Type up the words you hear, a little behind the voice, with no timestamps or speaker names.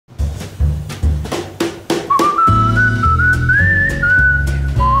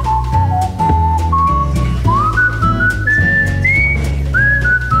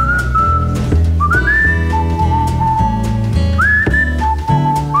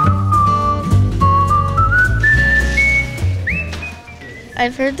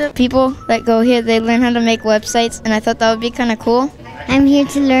I've heard that people that go here, they learn how to make websites, and I thought that would be kind of cool. I'm here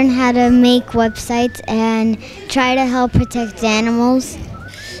to learn how to make websites and try to help protect animals.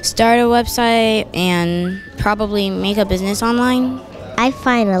 Start a website and probably make a business online. I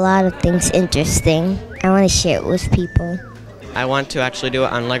find a lot of things interesting. I want to share it with people. I want to actually do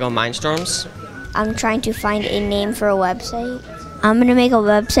it on Lego Mindstorms. I'm trying to find a name for a website. I'm going to make a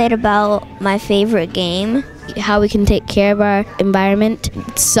website about my favorite game. How we can take care of our environment,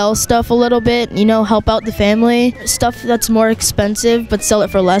 sell stuff a little bit, help out the family. Stuff that's more expensive, but sell it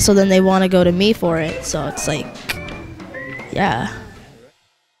for less, so then they want to go to me for it. So it's like, yeah.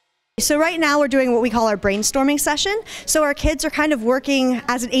 So right now we're doing what we call our brainstorming session. So our kids are kind of working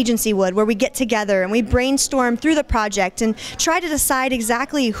as an agency would, where we get together and we brainstorm through the project and try to decide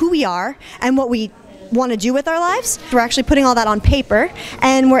exactly who we are and what we want to do with our lives. We're actually putting all that on paper,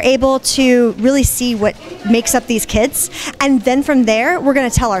 and we're able to really see what makes up these kids, and then from there we're going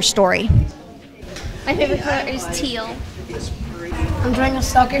to tell our story. My favorite color is teal. I'm drawing a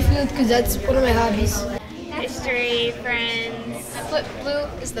soccer field because that's one of my hobbies. History, friends. I put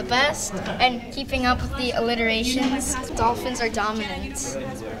blue is the best, and keeping up with the alliterations. Dolphins are dominant.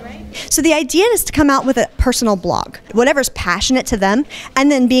 So the idea is to come out with a personal blog, whatever's passionate to them,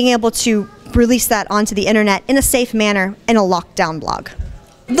 and then being able to release that onto the internet in a safe manner in a lockdown blog.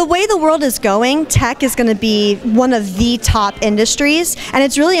 The way the world is going, tech is going to be one of the top industries, and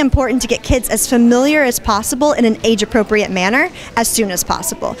it's really important to get kids as familiar as possible in an age-appropriate manner as soon as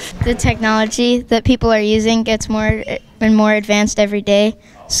possible. The technology that people are using gets more and more advanced every day,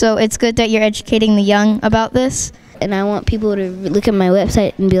 so it's good that you're educating the young about this. And I want people to look at my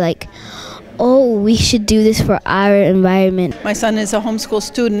website and be like, oh, we should do this for our environment. My son is a homeschool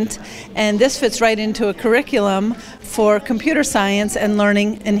student, and this fits right into a curriculum for computer science and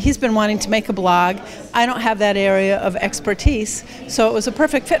learning, and he's been wanting to make a blog. I don't have that area of expertise, so it was a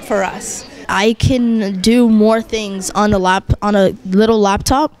perfect fit for us. I can do more things on a little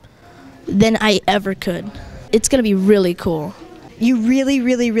laptop than I ever could. It's going to be really cool. You really,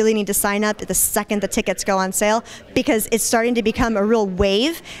 really, really need to sign up the second the tickets go on sale, because it's starting to become a real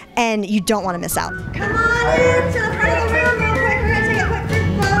wave and you don't want to miss out. Come on in to the front of the room.